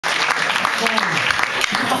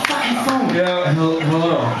the fucking phone. Yeah,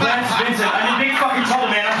 hello. That's Vincent. I'm in big fucking trouble,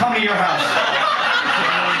 man. I'm coming to your house.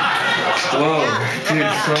 Whoa, dude,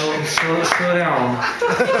 slow down.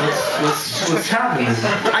 What's happening?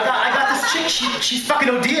 I got this chick. She's fucking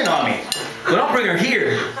ODing on me. Well, don't bring her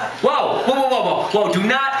here. Whoa.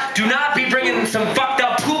 Do not be bringing some fucked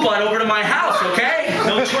up poo blood over to my house, okay?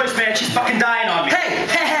 No choice, man. She's fucking dying on me.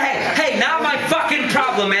 Hey, not my fucking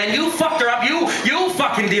problem, man. You fucked her up. You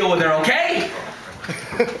fucking deal with her, okay?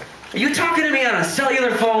 Are you talking to me on a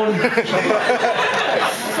cellular phone?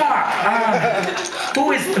 Fuck.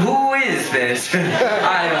 Who is this?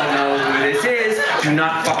 I don't know who this is. Do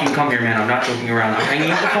not fucking come here, man. I'm not joking around. I'm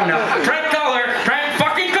hanging up the phone now. Prank caller! Prank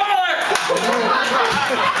fucking caller!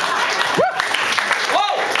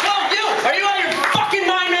 Whoa, you! Are you out of your fucking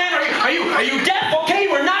mind, man? Are you deaf? Okay,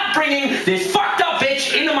 we're not bringing this fucked up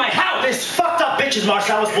bitch into my house. This fucked up bitch is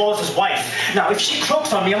Marcellus Wallace's wife. Now, if she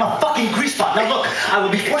croaks on me, I'm a fucking grease spot. Now, look, I will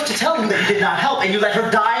be forced to tell you that you did not help and you let her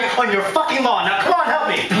die on your fucking lawn. Now, come on, help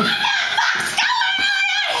me. What the fuck's going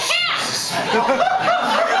on out here?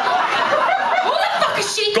 Who the fuck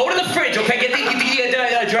is she? Go to the fridge, okay? Get the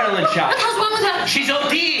adrenaline shot. What the hell's wrong with her? She's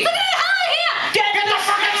OD'ing. Look at it out of here! Get the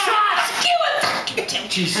fucking shot!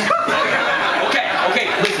 Jesus.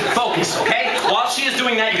 Okay, listen, focus, okay? While she is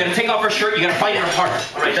doing that, you're gonna take off her shirt, you're gonna fight in her heart.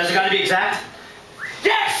 All right, does it gotta be exact?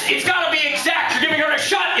 Yes, it's gotta be exact. You're giving her a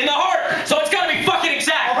shot in the heart, so it's gotta be fucking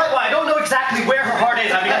exact. All right, well, I don't know exactly where her heart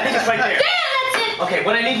is. I mean, I think it's right there. Yeah, that's it. Okay,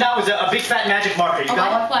 what I need now is a big fat magic marker. You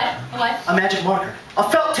got one? What? A magic marker. A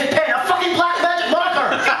felt tip pen. A fucking black magic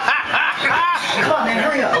marker. Come on, man,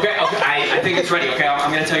 hurry up. Okay, I think it's ready, okay?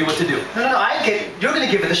 I'm gonna tell you what to do. No, you're gonna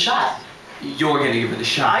give her the shot. You're gonna give her the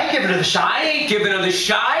shot. I ain't giving her the shot. I ain't giving her the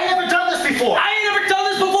shot. I ain't never done this before. I ain't never done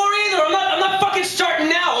this before either. I'm not fucking starting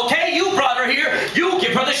now, okay? You brought her here. You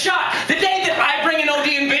give her the shot. The day that I bring an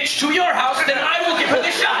ODing bitch to your house, then I will give her the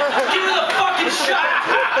shot. Give her the fucking shot.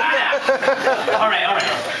 Yeah. All right.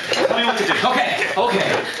 Tell me what to do. Okay.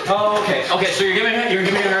 So you're giving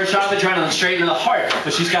her a shot of adrenaline straight into the heart,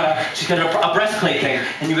 but she's got a breastplate thing,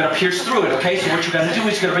 and you gotta pierce through it. Okay. So what you gotta do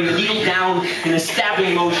is you gotta bring the needle down in a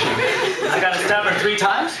stabbing motion. I gotta stab her 3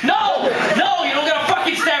 times? No, you don't gotta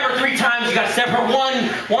fucking stab her 3 times. You gotta stab her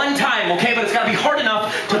one time, okay? But it's gotta be hard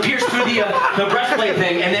enough to pierce through the breastplate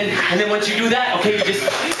thing, and then once you do that, okay, you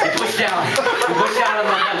push down. You push down on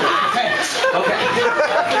the handle. Okay.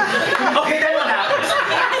 Okay, then what happens?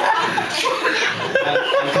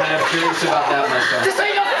 I'm kind of curious about that myself. This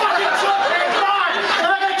ain't no fucking joke, man. Come on.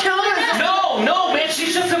 Am I gonna kill her? No, man.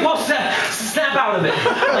 She's just supposed to snap out of it like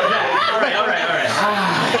that. All right.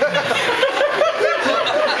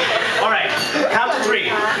 All right, count to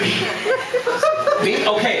 3. Me?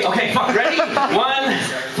 Okay, fuck, ready? 1,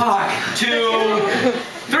 fuck, 2,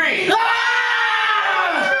 3. Ah!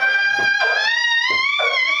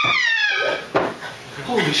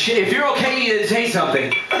 Holy shit, if you're okay, say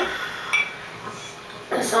something.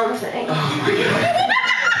 Something. Oh my God.